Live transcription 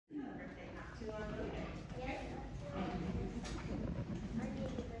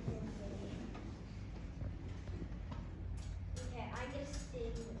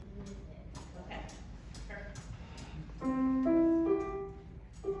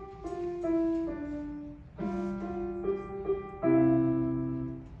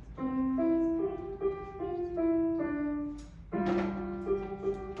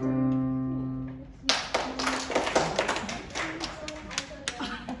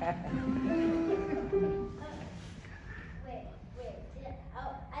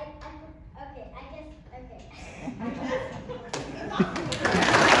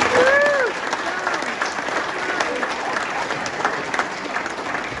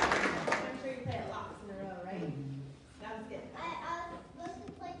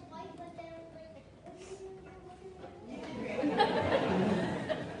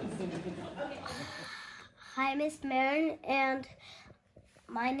Hi, Miss Marin, and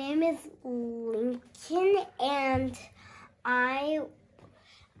my name is Lincoln, and I'm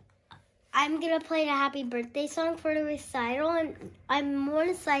gonna play a happy birthday song for the recital, and I'm more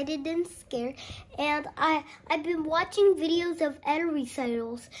excited than scared. And I've been watching videos of other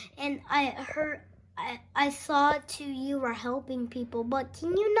recitals, and I saw too you were helping people, but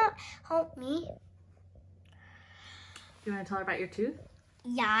can you not help me? Do you want to tell her about your tooth?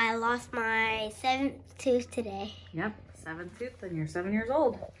 Yeah, I lost my 7th tooth today. Yep, 7th tooth, and you're 7 years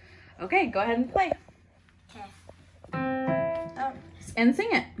old. Okay, go ahead and play. Okay. And sing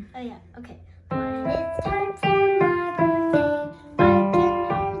it. Oh yeah, okay. When it's time